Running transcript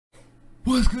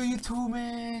What's good, YouTube,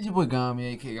 man? It's your boy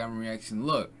Gami, aka Gamireacts.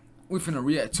 Look, we finna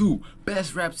react to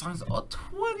best rap songs of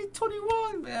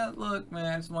 2021, man. Look, man,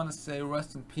 I just want to say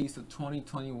rest in peace to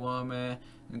 2021, man.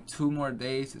 In 2 more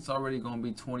days, it's already gonna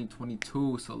be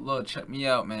 2022. So look, check me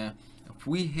out, man. If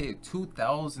we hit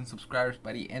 2,000 subscribers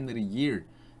by the end of the year,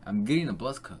 I'm getting a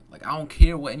buzz cut. Like, I don't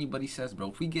care what anybody says, bro.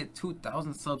 If we get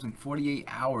 2,000 subs in 48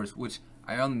 hours, which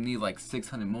I only need like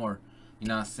 600 more. You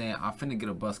know what I'm saying? I'm finna get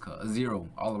a buzz cut, a 0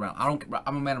 all around.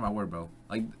 I'm a man of my word, bro.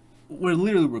 Like, we're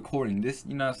literally recording this.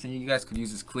 You know what I'm saying? You guys could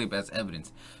use this clip as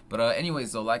evidence. But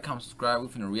anyways, though, like, comment, subscribe. We're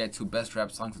finna react to best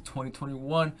rap songs of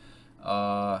 2021.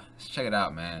 Let's check it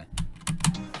out, man.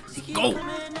 Let's go.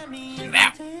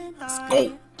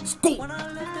 Let's go.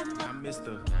 Let's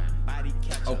go.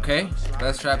 Okay,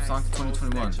 best rap songs of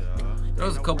 2021. There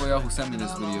was a couple of y'all who sent me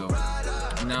this video. You know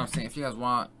what I'm saying? If you guys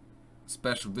want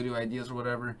special video ideas or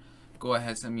whatever, go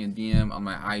ahead, send me a DM on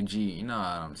my IG. You know what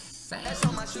I'm saying?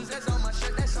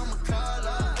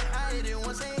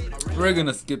 We're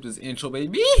gonna skip this intro,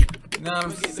 baby. You know what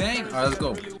I'm saying? Alright, let's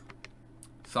go.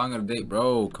 Song of the day,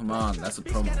 bro. Come on, that's a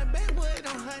promo.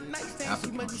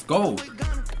 Let's go.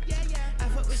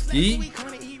 Ski.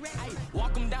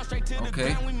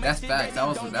 Okay, that's facts. That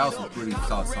was a pretty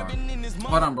solid song.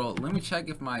 Hold on, bro. Let me check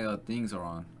if my things are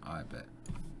on. I bet.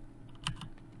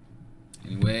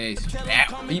 Anyways, yeah,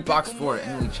 beatbox for it,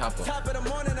 Emily Chapo.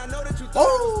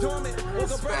 Oh,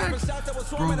 that's facts.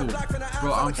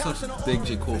 Bro, I'm such a big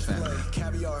J. Cole fan, man.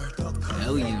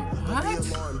 Alien, what?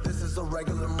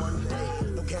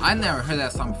 I never heard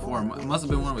that song before. It must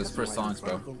have been one of his first songs,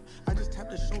 bro.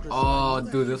 Oh,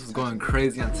 dude, this was going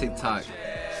crazy on TikTok.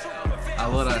 I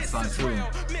love that song too.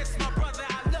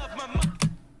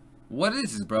 What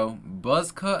is this, bro?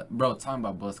 Buzz cut? Bro, talking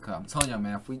about buzz cut. I'm telling y'all,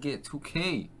 man, if we get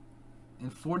 2K in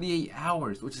 48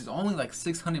 hours, which is only like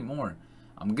 600 more,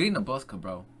 I'm getting a buzz cut,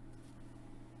 bro.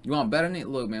 You want better than it?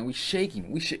 Look, man, we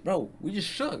shaking. Bro, we just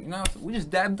shook, you know? We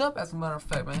just dabbed up, as a matter of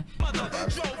fact, man.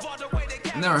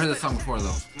 Never heard this song before,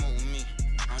 though.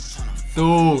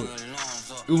 Dude,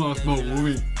 who wanna smoke with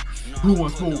me? Who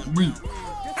wanna smoke with me?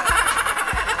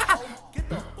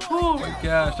 Oh my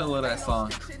gosh, I love that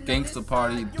song. Gangsta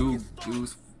Party,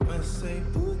 Deuce.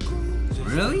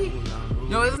 Really?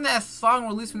 Yo, isn't that song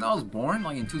released when I was born,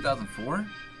 like in 2004?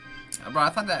 Bro, I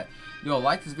thought that, yo,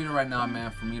 like this video right now,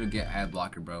 man, for me to get ad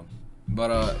blocker, bro.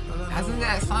 But hasn't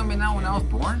that song been out when I was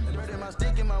born?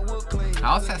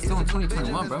 How is that still in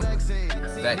 2021, bro?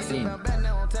 Vaccine.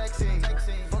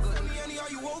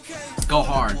 Go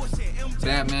hard.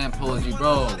 Batman apology,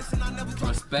 bro.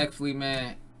 Respectfully,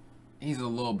 man, he's a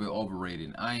little bit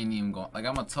overrated. I ain't even going, like,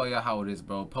 I'm gonna tell y'all how it is,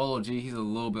 bro. Polo G, he's a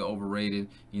little bit overrated.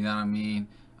 You know what I mean?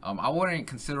 I wouldn't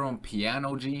consider him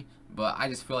Piano G, but I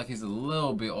just feel like he's a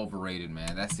little bit overrated,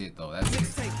 man. That's it, though. That's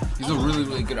it. He's a really,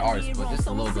 really good artist, but just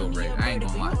a little bit overrated. I ain't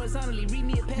gonna lie.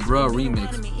 Bruh,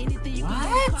 remix.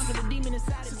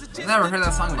 What? Never heard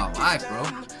that song in my life, bro.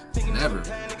 Never.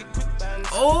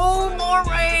 Oh,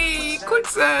 Moray!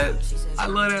 Quicksand! I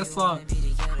love that song.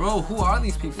 Bro, who are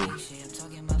these people?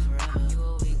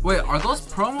 Wait, are those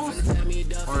promos?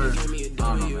 Or, I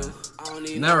don't know, man.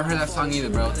 Never heard that song either,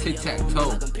 bro.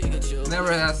 Tic-tac-toe. Never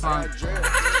heard that song.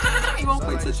 You won't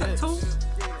play tic-tac-toe?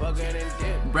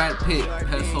 Brad Pitt.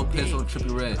 Peso,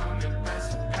 Trippy Red.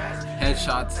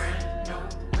 Headshots.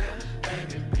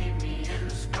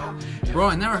 Bro,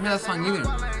 I never heard that song either.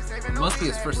 It must be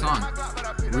his first song.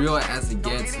 Real as it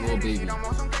gets, Lil Baby.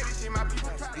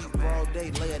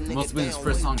 Must have been his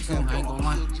first song too, I ain't gonna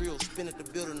lie.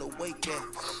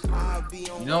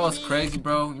 You know what's crazy,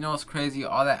 bro? You know what's crazy?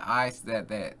 All that ice that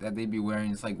they be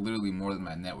wearing is like literally more than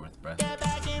my net worth, bro.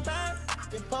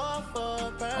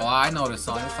 Oh, I know this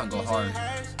song. This song go hard.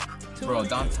 Bro,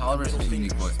 Don Toliver's a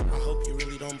unique voice.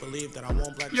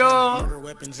 Yo!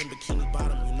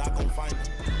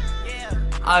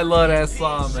 I love that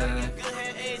song, man.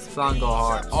 Song go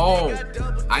hard. Oh,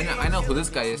 I know who this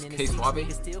guy is. K Suave.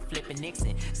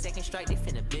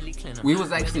 We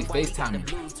was actually FaceTiming.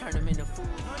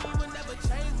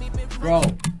 Bro,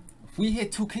 if we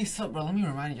hit 2K sub, bro, let me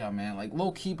remind y'all, man. Like,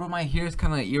 low key, bro, my hair is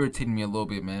kind of irritating me a little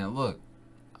bit, man. Look,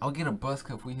 I'll get a buzz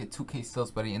cut if we hit 2K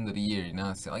subs by the end of the year. You know what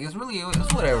I'm saying? Like, it's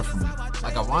whatever for me.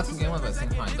 Like, I want to get one, but at the same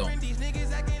time, I don't.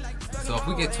 So if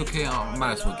we get 2K, I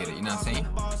might as well get it. You know what I'm saying?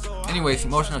 Anyways,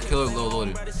 Emotional Killer, Lil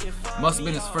Loaded. Must have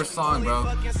been his first song, bro.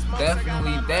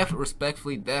 Definitely,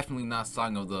 respectfully, definitely not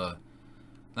song of the,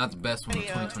 not the best one of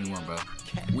 2021, bro.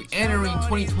 We entering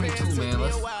 2022, man.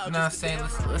 Let's, you know what I'm saying?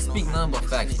 Let's speak nothing but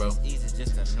facts, bro.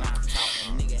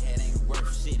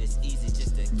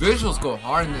 Visuals go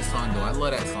hard in this song, though. I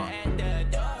love that song.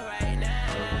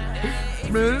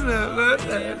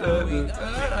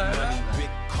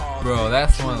 Bro,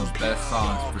 that's one of the best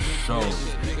songs for sure.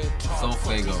 So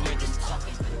Fago.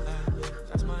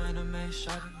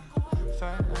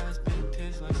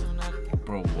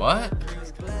 Bro, what?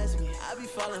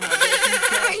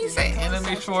 You say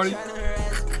anime shorty?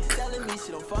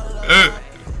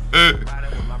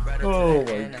 Oh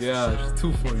my gosh,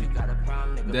 too funny.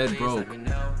 Dead broke.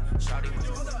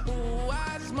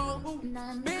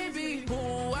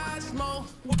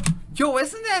 Yo,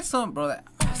 isn't that something, bro?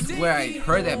 I swear I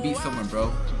heard that beat somewhere,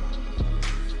 bro.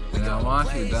 And I want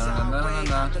you,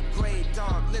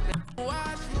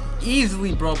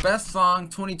 easily, bro. Best song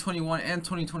 2021 and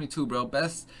 2022, bro.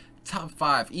 Best top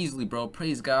 5 easily, bro.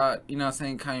 Praise God. You know what I'm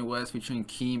saying? Kanye West featuring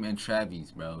Keem and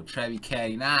Travis, bro. Travis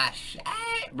Caddy. Nah, shit,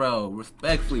 bro.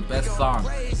 Respectfully, best song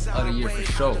of the year for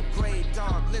sure.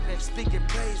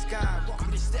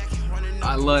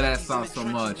 I love that song so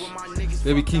much.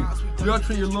 Baby Keem, you gotta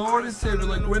treat your Lord and Savior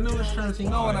like window insurance. You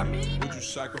know what I mean?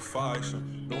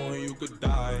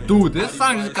 Dude, this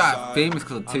song just got famous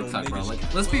because of TikTok, bro.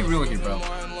 Like, let's be real here, bro.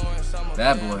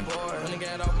 That boy.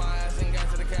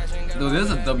 Dude, this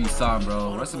is a W song,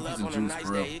 bro. Rest in peace of Juice,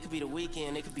 for real.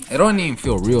 It don't even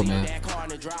feel real, man.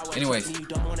 Anyways.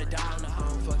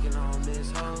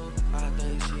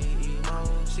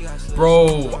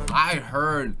 Bro, I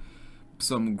heard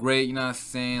some great, you know what I'm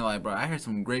saying? Like, bro, I heard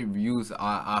some great reviews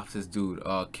off this dude,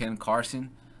 Ken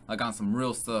Carson. Like, on some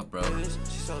real stuff, bro.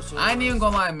 I ain't even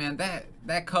gonna lie, man.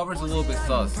 That cover's a little bit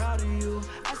sus. You know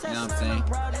what I'm saying?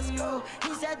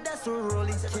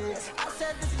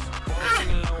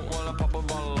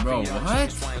 Bro,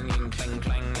 what?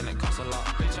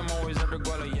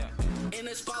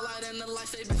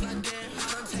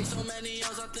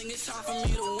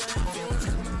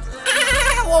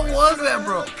 What was that,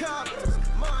 bro?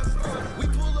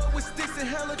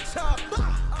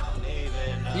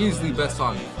 Easily best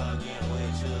song.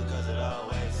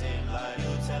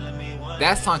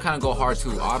 That song kind of go hard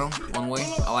too. Autumn, One Way.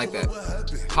 I like that.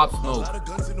 Pop Smoke.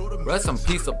 Bro, that's some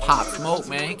piece of Pop Smoke,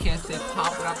 man. You can't say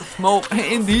pop without the smoke.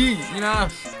 Indeed, you know.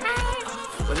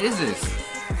 What is this?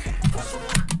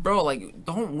 Bro, like,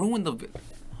 don't ruin the...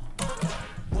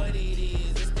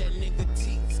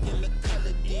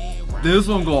 This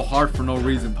one go hard for no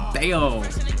reason. Damn.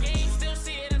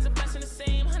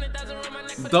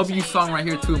 W song right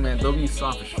here too, man. W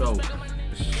song for sure.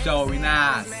 For sure, we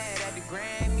nice.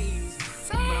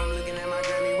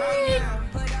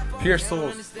 Pure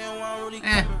Souls.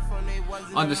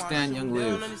 Understand Young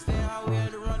Live.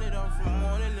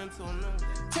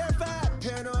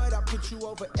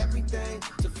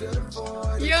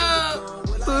 Yeah,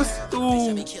 this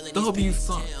dude. W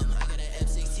song.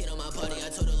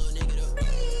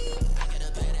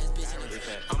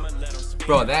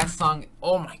 Bro, that song,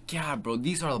 oh my god, bro,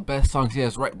 these are the best songs he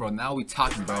has, right, bro? Now we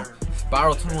talking, bro.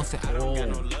 Spiral 21 said, oh.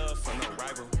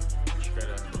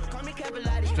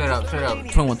 Straight up,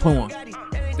 21.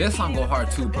 This song go hard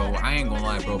too, bro. I ain't gonna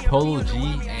lie, bro. Polo G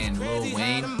and Lil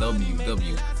Wayne,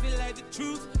 W.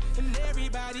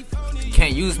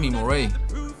 Can't use me, Moray.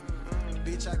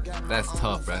 That's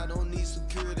tough, bro.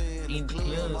 In the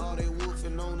club.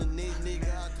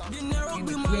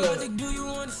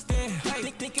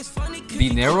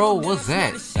 Dinero? What's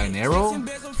that? Dinero?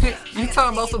 You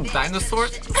talking about some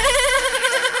dinosaurs?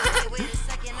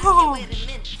 Oh.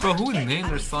 Bro, who named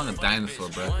their song a dinosaur,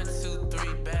 bro?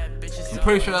 I'm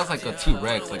pretty sure that's like a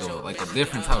T-Rex, like a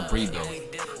different type of breed, though.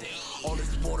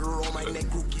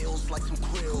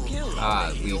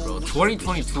 Ah, bro.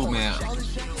 2022, man.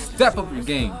 Step up your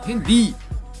game. Indeed.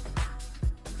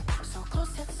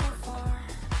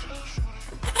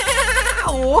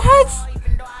 What?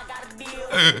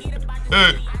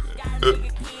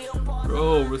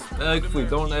 Bro, respectfully,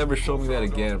 don't ever show me that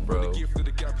again, bro.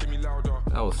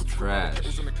 That was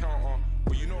trash.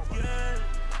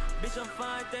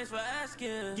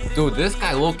 Dude, this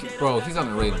guy Loki, bro, he's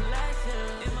underrated.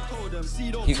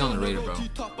 He's underrated, bro.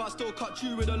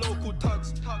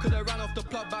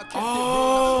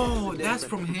 Oh, that's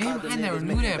from him? I never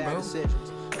knew that, bro.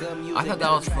 I thought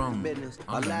that was from...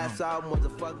 I don't know.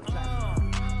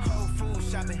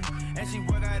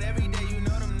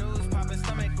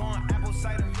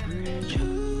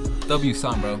 W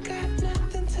song, bro.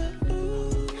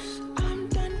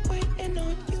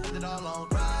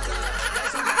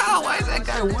 Why is that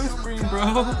guy whispering,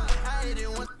 bro?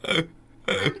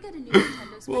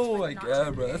 Oh my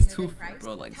god, bro, that's too,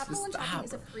 bro. Like, just stop,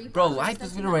 bro. Like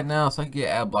this video right now so I can get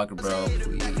ad blocker, bro.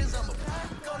 Please.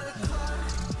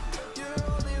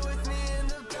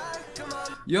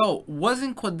 Yo,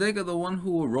 wasn't Quadega the one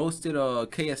who roasted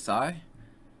KSI?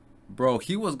 Bro,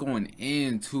 he was going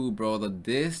in too, bro. The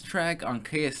diss track on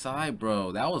KSI,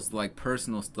 bro, that was like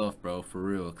personal stuff, bro, for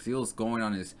real. Cause he was going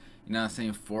on his, you know what I'm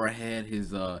saying, forehead,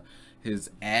 his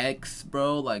ex,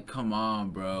 bro. Like, come on,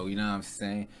 bro. You know what I'm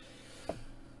saying?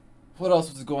 What else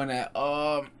was he going at?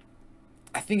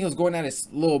 I think he was going at his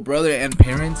little brother and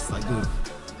parents. Like, dude,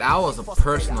 that was a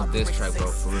personal diss track, bro,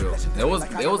 for real. They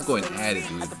was going at it,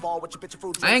 dude.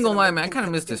 I ain't gonna lie, man. I kind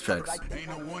of miss diss tracks.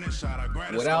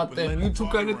 Without them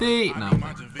YouTube kind of thing. Nah,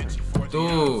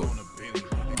 dude,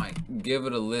 I might give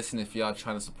it a listen if y'all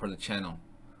trying to support the channel.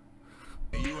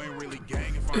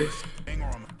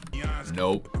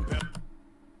 Nope.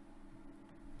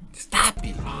 Stop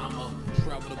it.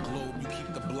 Travel the globe, you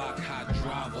keep the block hot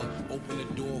driver. Open the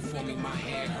door for me, my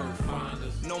hand hurt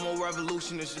finders. No more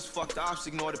revolution, it's just fucked off,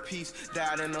 ignore the peace.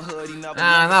 Died in the hood, he never.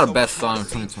 Nah, not a best song in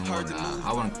 2021. Nah,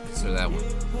 I wouldn't consider that one.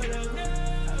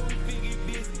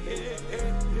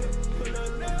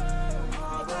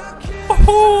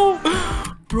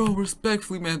 Oh, bro,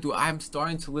 respectfully, man, dude, I'm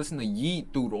starting to listen to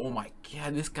Yeet, dude. Oh my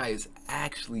god, this guy is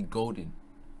actually golden.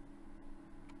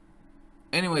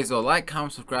 Anyways, though, like,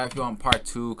 comment, subscribe if you want part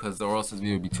 2, because or else this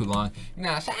video would be too long. You know,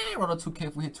 I wrote 2K.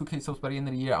 If we hit 2K subs by the end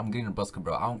of the year, I'm getting a busker,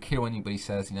 bro. I don't care what anybody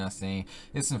says, you know what I'm saying?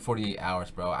 It's in 48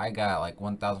 hours, bro. I got like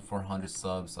 1,400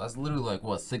 subs, so that's literally like,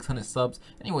 what, 600 subs?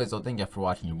 Anyways, though, thank you for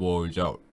watching. Your boys out.